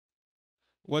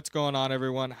What's going on,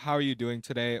 everyone? How are you doing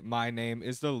today? My name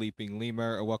is the Leaping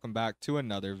Lemur, and welcome back to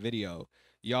another video.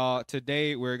 Y'all,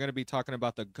 today we're going to be talking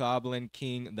about the Goblin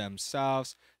King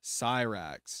themselves,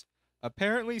 Cyraxx.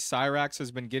 Apparently, Cyraxx has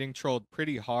been getting trolled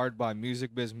pretty hard by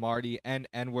Music Biz Marty and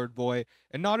N-Word Boy,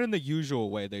 and not in the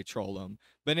usual way they troll him,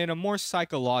 but in a more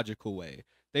psychological way.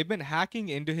 They've been hacking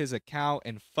into his account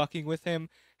and fucking with him,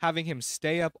 having him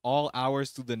stay up all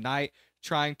hours through the night,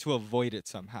 trying to avoid it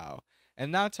somehow.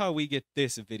 And that's how we get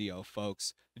this video,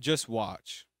 folks. Just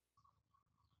watch.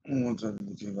 What's up,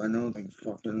 YouTube? I know it's like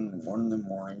fucking 1 in the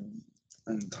morning.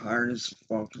 I'm tired as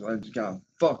fuck 'cause I just got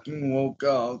fucking woke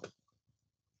up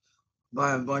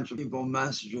by a bunch of people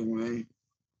messaging me.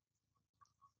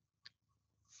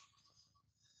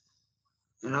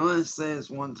 And I'm gonna say this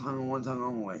one time and one time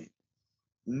only.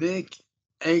 Nick,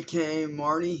 aka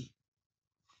Marty,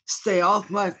 stay off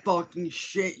my fucking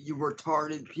shit, you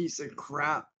retarded piece of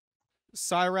crap.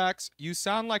 Cyraxx, you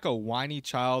sound like a whiny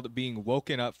child being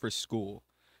woken up for school.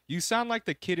 You sound like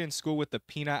the kid in school with the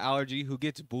peanut allergy who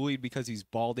gets bullied because he's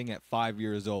balding at 5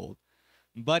 years old.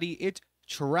 Buddy, it's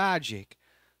tragic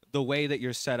the way that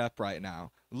you're set up right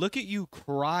now. Look at you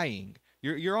crying.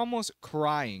 You're almost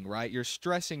crying, right? You're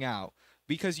stressing out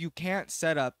because you can't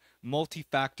set up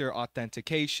multi-factor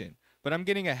authentication. But I'm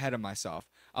getting ahead of myself.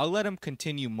 I'll let him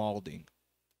continue molding.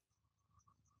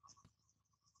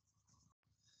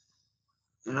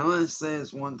 And I'm gonna say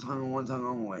this one time and one time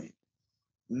only.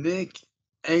 Nick,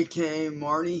 aka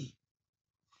Marty,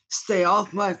 stay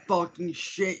off my fucking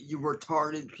shit, you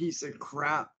retarded piece of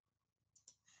crap.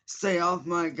 Stay off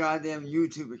my goddamn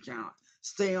YouTube account.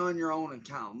 Stay on your own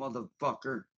account,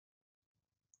 motherfucker.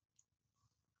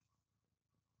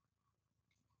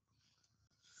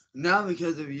 Now,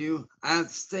 because of you, I have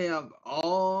to stay up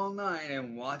all night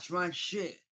and watch my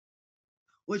shit,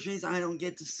 which means I don't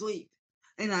get to sleep.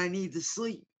 And I need to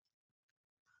sleep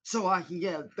so I can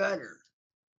get better,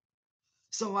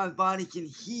 so my body can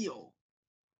heal.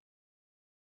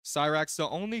 Cyraxx, the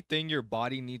only thing your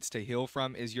body needs to heal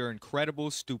from is your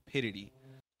incredible stupidity.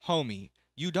 Homie,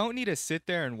 you don't need to sit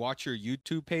there and watch your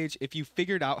YouTube page if you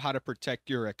figured out how to protect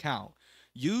your account.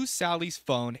 Use Sally's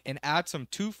phone and add some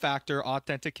two-factor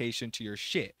authentication to your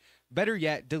shit. Better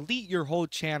yet, delete your whole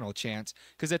channel, Chance,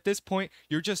 because at this point,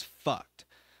 you're just fucked.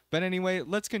 But anyway,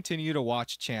 let's continue to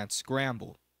watch Chance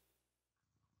scramble.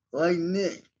 Like,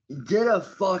 Nick, get a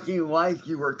fucking life,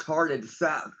 you retarded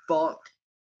fat fuck.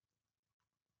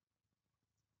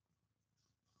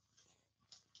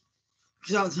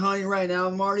 Because I'm telling you right now,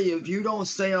 Marty, if you don't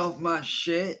stay off my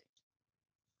shit,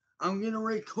 I'm gonna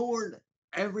record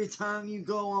every time you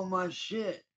go on my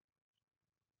shit.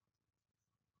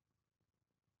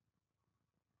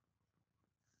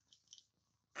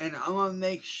 And I'm gonna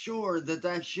make sure that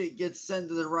that shit gets sent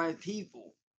to the right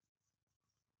people.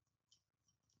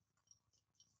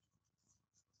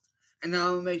 And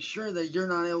I'm gonna make sure that you're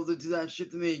not able to do that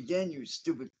shit to me again, you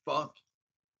stupid fuck.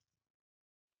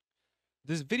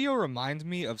 This video reminds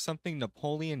me of something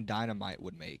Napoleon Dynamite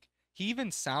would make. He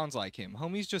even sounds like him.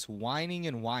 Homie's just whining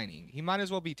and whining. He might as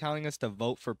well be telling us to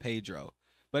vote for Pedro.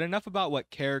 But enough about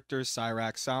what characters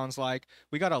Cyraxx sounds like.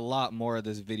 We got a lot more of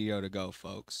this video to go,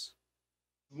 folks.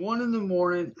 1 in the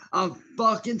morning, I'm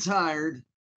fucking tired.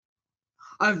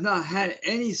 I've not had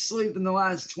any sleep in the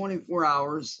last 24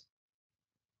 hours.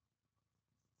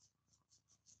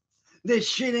 This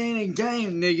shit ain't a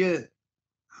game, nigga.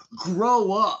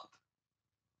 Grow up.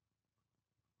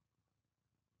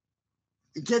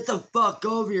 Get the fuck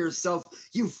over yourself,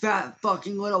 you fat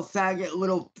fucking little faggot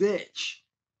little bitch.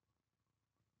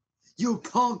 You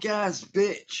punk ass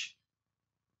bitch.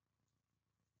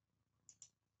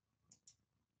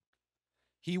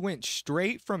 He went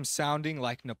straight from sounding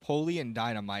like Napoleon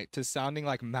Dynamite to sounding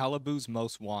like Malibu's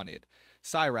Most Wanted.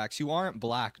 Cyraxx, you aren't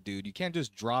black, dude. You can't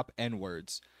just drop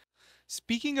N-words.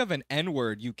 Speaking of an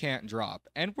N-word you can't drop,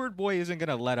 N-word boy isn't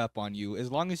gonna let up on you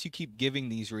as long as you keep giving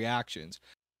these reactions.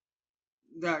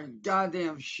 That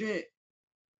goddamn shit.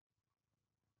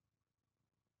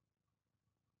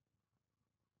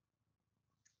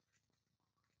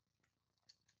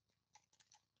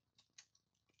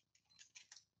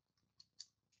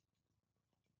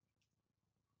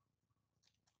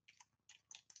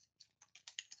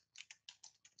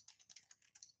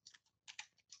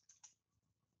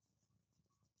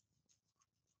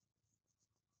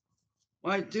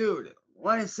 Like, dude,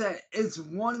 like I said, it's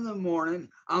 1 in the morning.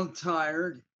 I'm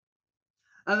tired.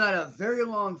 I've had a very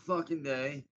long fucking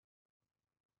day.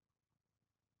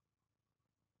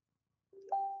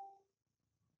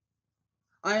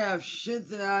 I have shit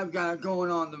that I've got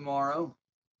going on tomorrow.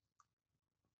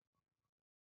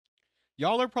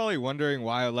 Y'all are probably wondering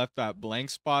why I left that blank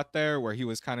spot there where he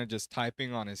was kind of just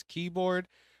typing on his keyboard,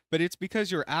 but it's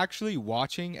because you're actually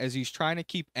watching as he's trying to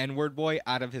keep N-word boy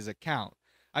out of his account.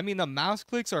 I mean, the mouse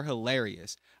clicks are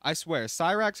hilarious. I swear,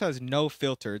 Cyrax has no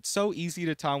filter. It's so easy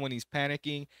to tell when he's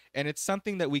panicking, and it's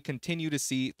something that we continue to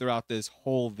see throughout this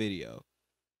whole video.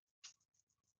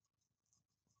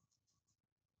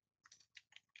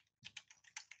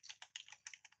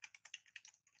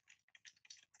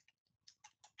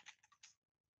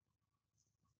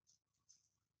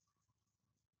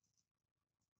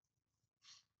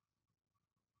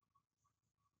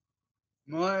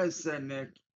 Like I said,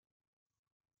 Nick,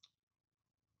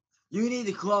 you need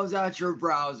to close out your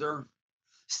browser.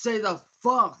 Stay the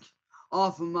fuck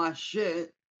off of my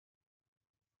shit.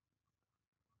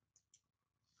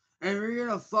 And if you're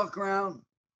gonna fuck around,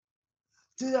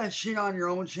 do that shit on your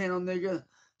own channel, nigga.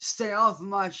 Stay off of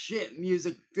my shit,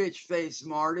 music bitch face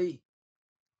Marty.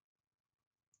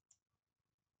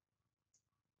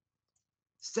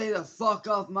 Stay the fuck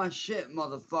off my shit,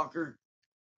 motherfucker.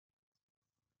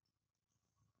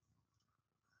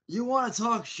 You wanna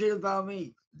talk shit about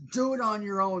me? Do it on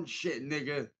your own shit,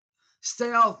 nigga.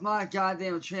 Stay off my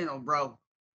goddamn channel, bro.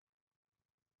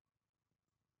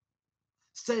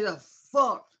 Stay the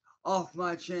fuck off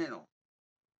my channel.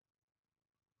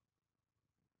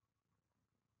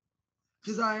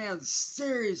 Because I am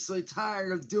seriously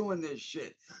tired of doing this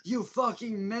shit. You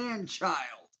fucking man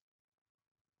child.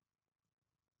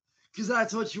 Because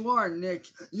that's what you are, Nick.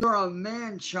 You're a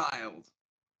man child.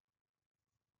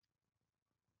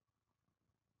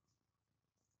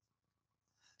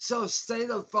 So stay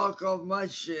the fuck off my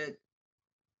shit.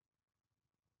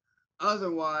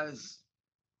 Otherwise,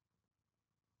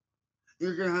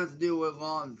 you're going to have to deal with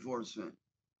law enforcement.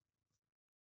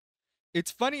 It's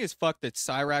funny as fuck that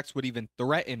Cyrax would even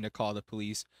threaten to call the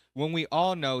police when we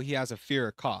all know he has a fear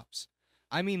of cops.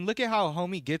 I mean, look at how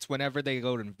homie gets whenever they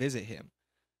go and visit him.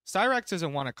 Cyrax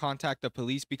doesn't want to contact the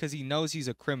police because he knows he's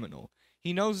a criminal.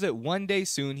 He knows that one day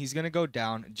soon he's going to go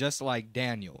down just like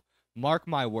Daniel. Mark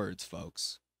my words,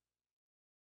 folks.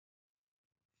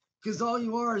 Because all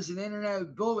you are is an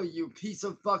internet bully, you piece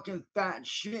of fucking fat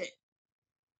shit.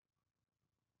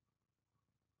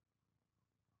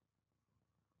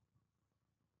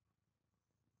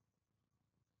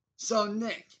 So,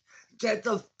 Nick, get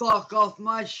the fuck off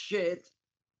my shit.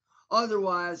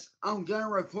 Otherwise, I'm gonna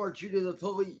report you to the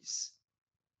police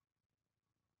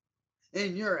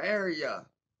in your area.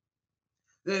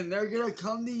 Then they're gonna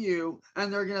come to you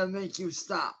and they're gonna make you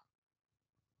stop.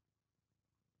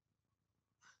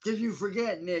 Because you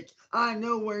forget, Nick, I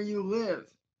know where you live.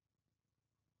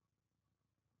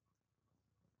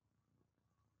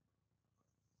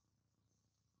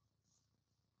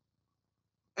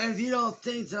 And if you don't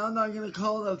think that I'm not gonna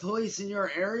call the police in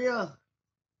your area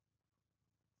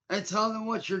and tell them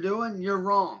what you're doing, you're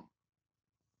wrong.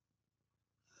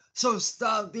 So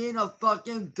stop being a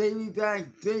fucking baby back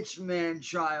bitch, man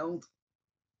child.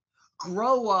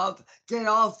 Grow up, get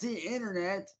off the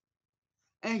internet,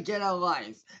 and get a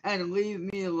life. And leave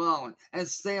me alone. And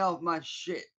stay off my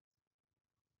shit.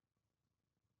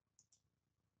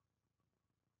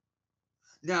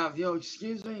 Now, if you'll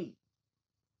excuse me,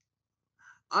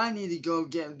 I need to go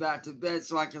get back to bed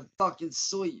so I can fucking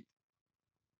sleep.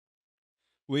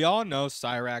 We all know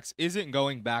Cyrax isn't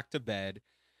going back to bed.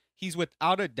 He's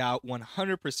without a doubt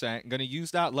 100% going to use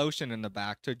that lotion in the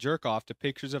back to jerk off to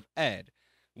pictures of Ed.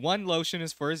 One lotion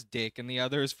is for his dick and the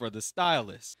other is for the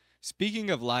stylist. Speaking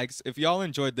of likes, if y'all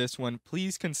enjoyed this one,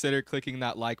 please consider clicking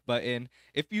that like button.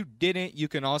 If you didn't, you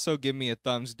can also give me a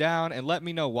thumbs down and let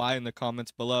me know why in the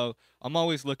comments below. I'm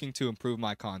always looking to improve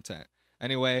my content.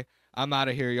 Anyway, I'm out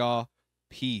of here, y'all.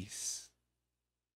 Peace.